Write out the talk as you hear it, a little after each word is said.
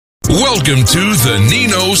Welcome to the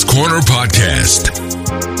Nino's Corner podcast.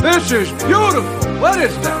 This is beautiful. What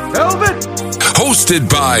is that, velvet? Hosted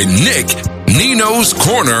by Nick, Nino's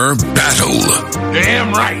Corner Battle.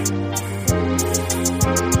 Damn right.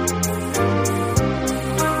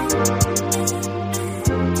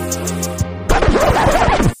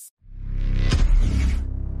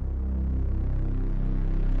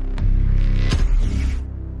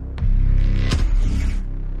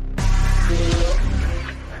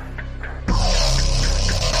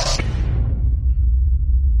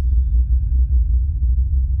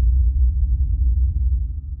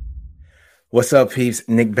 What's up, peeps?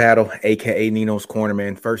 Nick Battle, aka Nino's Corner,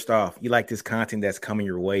 man. First off, you like this content that's coming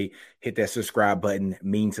your way, hit that subscribe button.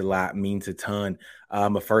 Means a lot, means a ton.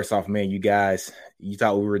 But first off, man, you guys, you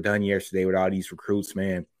thought we were done yesterday with all these recruits,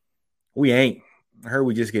 man. We ain't. I heard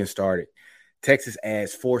we just getting started. Texas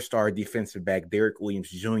adds 4-star defensive back Derek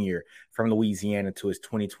Williams Jr. from Louisiana to his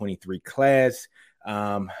 2023 class.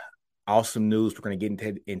 Awesome news. We're going to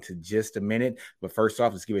get into just a minute. But first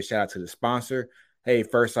off, let's give a shout out to the sponsor. Hey,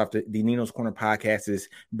 first off, the Nino's Corner podcast is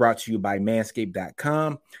brought to you by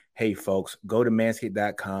Manscaped.com. Hey, folks, go to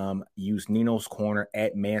Manscaped.com. Use Nino's Corner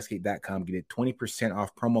at Manscaped.com. Get a 20%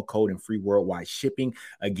 off promo code and free worldwide shipping.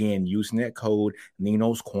 Again, using that code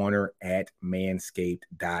Nino's Corner at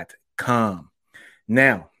Manscaped.com.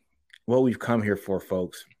 Now, what we've come here for,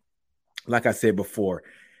 folks, like I said before,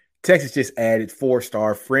 Texas just added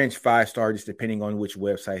 4-star, French 5-star, just depending on which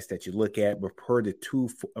websites that you look at. But per the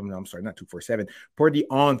per the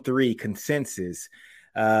On3 consensus,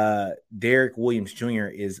 Derek Williams Jr.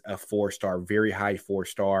 is a 4-star, very high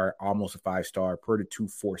 4-star, almost a 5-star. Per the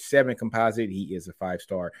 247 composite, he is a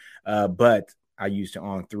 5-star. But I used the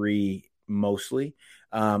On3 mostly.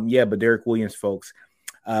 But Derek Williams, folks,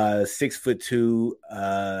 6'2",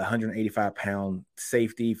 185-pound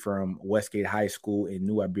safety from Westgate High School in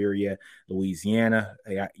New Iberia, Louisiana.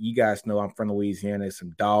 You guys know I'm from Louisiana. There's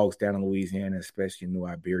some dogs down in Louisiana, especially in New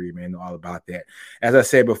Iberia, man. Know all about that. As I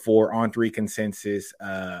said before, On3 consensus,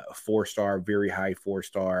 4-star, very high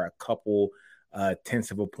 4-star, a couple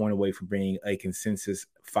tenths of a point away from being a consensus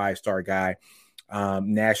 5-star guy.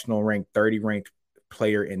 National ranked, 30 ranked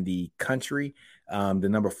player in the country. The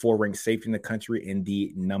number 4 ranked safety in the country, and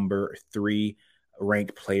the number 3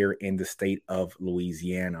 ranked player in the state of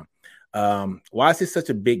Louisiana. Why is this such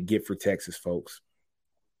a big get for Texas, folks?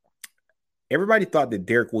 Everybody thought that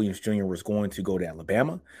Derek Williams Jr. was going to go to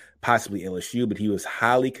Alabama, possibly LSU, but he was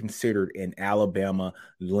highly considered an Alabama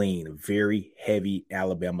lean, very heavy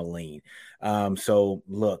Alabama lean. So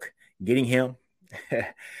look, getting him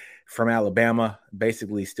from Alabama,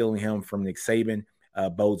 basically stealing him from Nick Saban,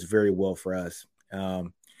 bodes very well for us.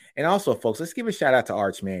 And also, folks, let's give a shout out to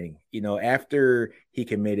Arch Manning. You know, after he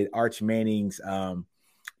committed, Arch Manning's,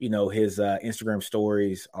 his Instagram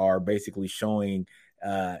stories are basically showing,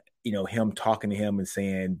 him talking to him and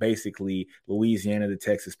saying basically Louisiana to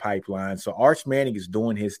Texas pipeline. So Arch Manning is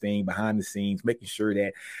doing his thing behind the scenes, making sure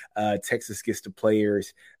that Texas gets the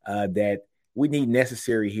players that we need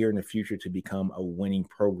necessary here in the future to become a winning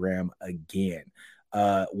program again.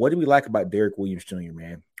 What do we like about Derek Williams Jr.,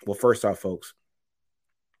 man? Well, first off, folks,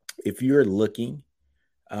 if you're looking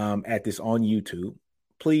at this on YouTube,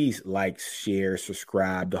 please like, share,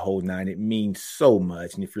 subscribe, the whole 9. It means so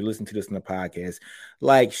much. And if you're listening to this on the podcast,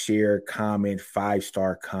 like, share, comment,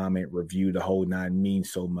 5-star comment, review, the whole 9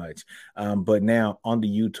 means so much. But now on the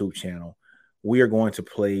YouTube channel, we are going to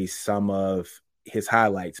play some of his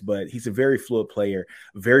highlights. But he's a very fluid player,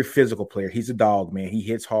 very physical player. He's a dog, man. He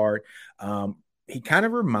hits hard. He kind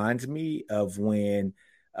of reminds me of when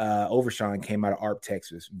Overshawn came out of ARP,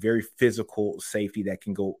 Texas. Very physical safety that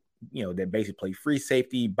can go, that basically play free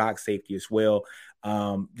safety, box safety as well.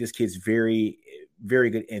 This kid's very, very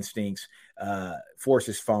good instincts,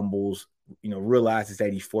 forces fumbles, realizes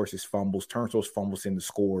that he forces fumbles, turns those fumbles into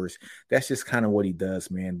scores. That's just kind of what he does,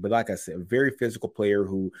 man. But like I said, a very physical player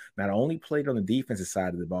who not only played on the defensive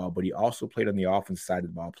side of the ball, but he also played on the offensive side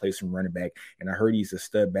of the ball, plays some running back. And I heard he's a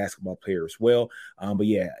stud basketball player as well. But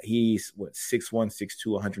yeah, he's 6'1",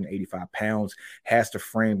 6'2", 185 pounds, has the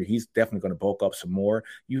frame that he's definitely going to bulk up some more.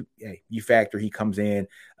 You factor he comes in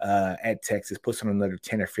at Texas, puts on another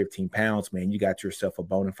 10 or 15 pounds, man, you got yourself a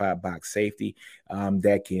bona fide box safety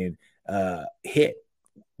that can hit,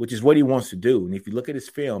 which is what he wants to do. And if you look at his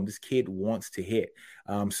film, this kid wants to hit.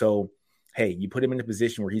 So, hey, you put him in a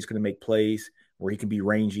position where he's going to make plays, where he can be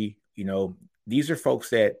rangy. These are folks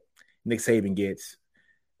that Nick Saban gets.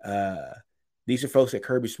 These are folks that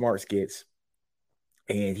Kirby Smarts gets.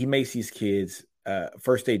 And he makes these kids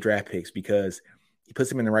first-day draft picks because he puts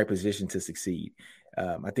them in the right position to succeed.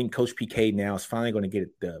 I think Coach PK now is finally going to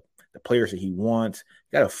get the the players that he wants.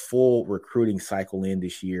 Got a full recruiting cycle in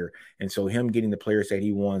this year. And so him getting the players that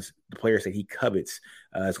he wants, the players that he covets,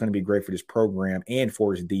 it's going to be great for this program and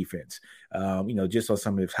for his defense. Just on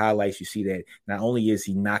some of his highlights, you see that not only is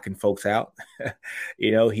he knocking folks out,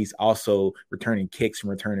 he's also returning kicks and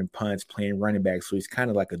returning punts, playing running back. So he's kind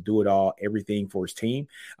of like a do-it-all, everything for his team.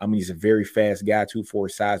 He's a very fast guy, too, for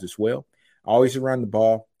his size as well. Always around the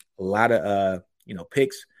ball, a lot of,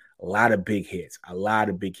 picks. A lot of big hits.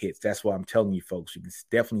 That's why I'm telling you, folks, you can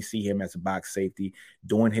definitely see him as a box safety,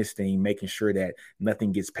 doing his thing, making sure that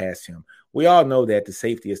nothing gets past him. We all know that the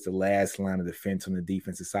safety is the last line of defense on the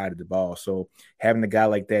defensive side of the ball. So having a guy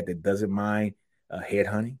like that doesn't mind head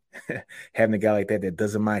hunting, having a guy like that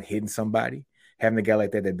doesn't mind hitting somebody, having a guy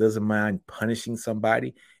like that doesn't mind punishing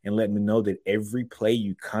somebody and letting me know that every play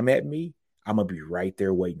you come at me, I'm going to be right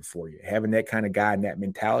there waiting for you. Having that kind of guy and that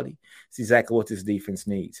mentality is exactly what this defense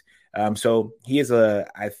needs. So he is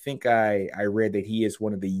I think I read that he is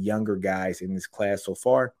one of the younger guys in this class so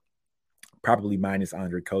far, probably minus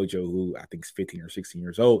Andre Kojo, who I think is 15 or 16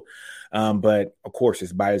 years old. But of course,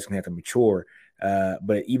 his body is going to have to mature.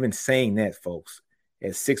 But even saying that, folks,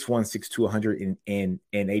 at 6'1", 6'2",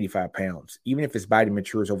 185 pounds, even if his body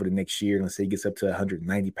matures over the next year, let's say he gets up to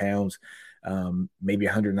 190 pounds, maybe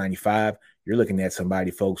 195, you're looking at somebody,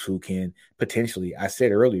 folks, who can potentially, I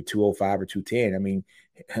said earlier, 205 or 210. I mean,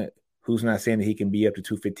 who's not saying that he can be up to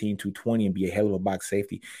 215, 220 and be a hell of a box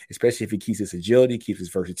safety, especially if he keeps his agility, keeps his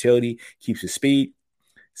versatility, keeps his speed.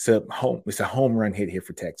 So it's a home run hit here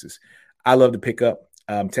for Texas. I love the pickup.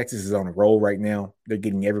 Texas is on a roll right now. They're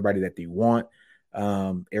getting everybody that they want,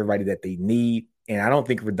 everybody that they need. And I don't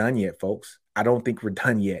think we're done yet, folks. I don't think we're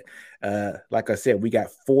done yet. Like I said, we got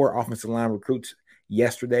 4 offensive line recruits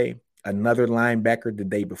yesterday, another linebacker the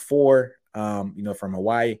day before, from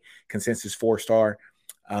Hawaii, consensus 4-star,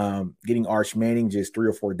 getting Arch Manning just 3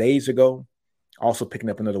 or 4 days ago. Also picking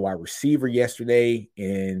up another wide receiver yesterday,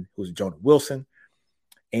 and who's Jonah Wilson,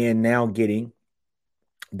 and now getting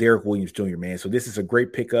Derek Williams Jr., man. So this is a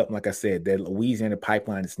great pickup. Like I said, that Louisiana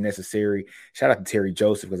pipeline is necessary. Shout out to Terry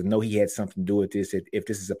Joseph, because I know he had something to do with this. If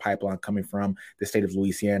this is a pipeline coming from the state of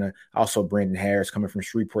Louisiana, also Brandon Harris coming from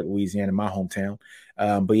Shreveport, Louisiana, my hometown.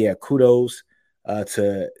 But yeah, kudos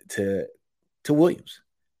to Williams.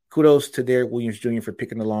 Kudos to Derek Williams Jr. for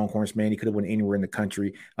picking the Longhorns, man. He could have went anywhere in the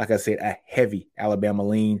country. Like I said, a heavy Alabama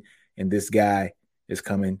lean, and this guy is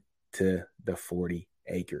coming to the 40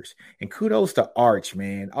 acres. And kudos to Arch,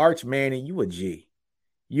 man. Arch Manning, you a G.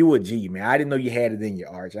 You a G, man. I didn't know you had it in your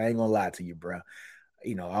Arch. I ain't gonna lie to you, bro.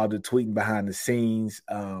 All the tweeting behind the scenes,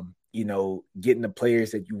 getting the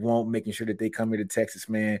players that you want, making sure that they come here to Texas,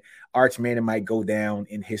 man. Arch Manning might go down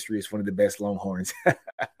in history as one of the best Longhorns,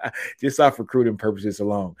 just off recruiting purposes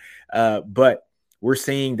alone. But we're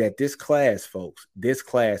seeing that this class, folks, this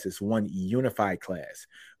class is one unified class.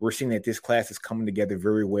 We're seeing that this class is coming together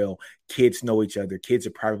very well. Kids know each other. Kids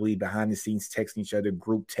are probably behind the scenes texting each other,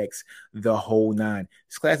 group texts, the whole nine.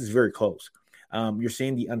 This class is very close. You're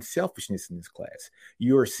seeing the unselfishness in this class.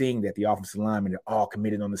 You're seeing that the offensive linemen are all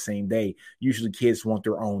committed on the same day. Usually kids want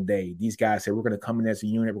their own day. These guys say, we're going to come in as a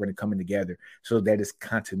unit. We're going to come in together. So that is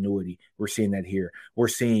continuity. We're seeing that here. We're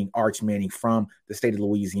seeing Arch Manning from the state of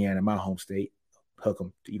Louisiana, my home state. Hook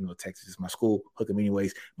them, even though Texas is my school, hook them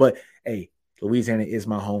anyways. But hey, Louisiana is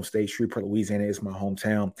my home state. Shreveport, Louisiana is my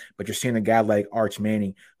hometown. But you're seeing a guy like Arch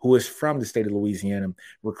Manning, who is from the state of Louisiana,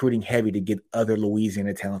 recruiting heavy to get other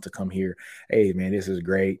Louisiana talent to come here. Hey, man, this is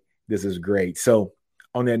great. This is great. So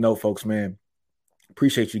on that note, folks, man,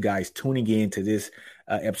 appreciate you guys tuning in to this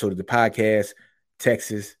episode of the podcast.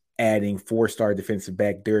 Texas adding 4-star defensive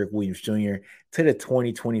back Derek Williams Jr. to the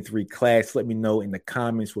 2023 class. Let me know in the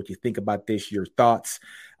comments what you think about this, your thoughts.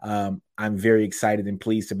 I'm very excited and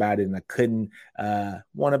pleased about it, and I couldn't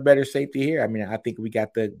want a better safety here. I mean, I think we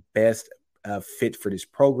got the best fit for this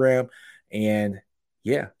program, and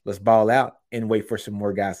yeah, let's ball out and wait for some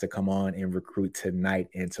more guys to come on and recruit tonight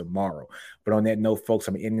and tomorrow. But on that note, folks,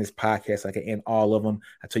 I'm in this podcast like I end all of them.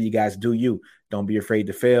 I tell you guys, do you. Don't be afraid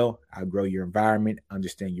to fail. Outgrow your environment.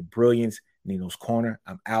 Understand your brilliance. Nino's Corner.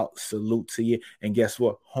 I'm out. Salute to you. And guess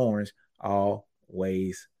what? Horns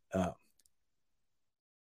always up.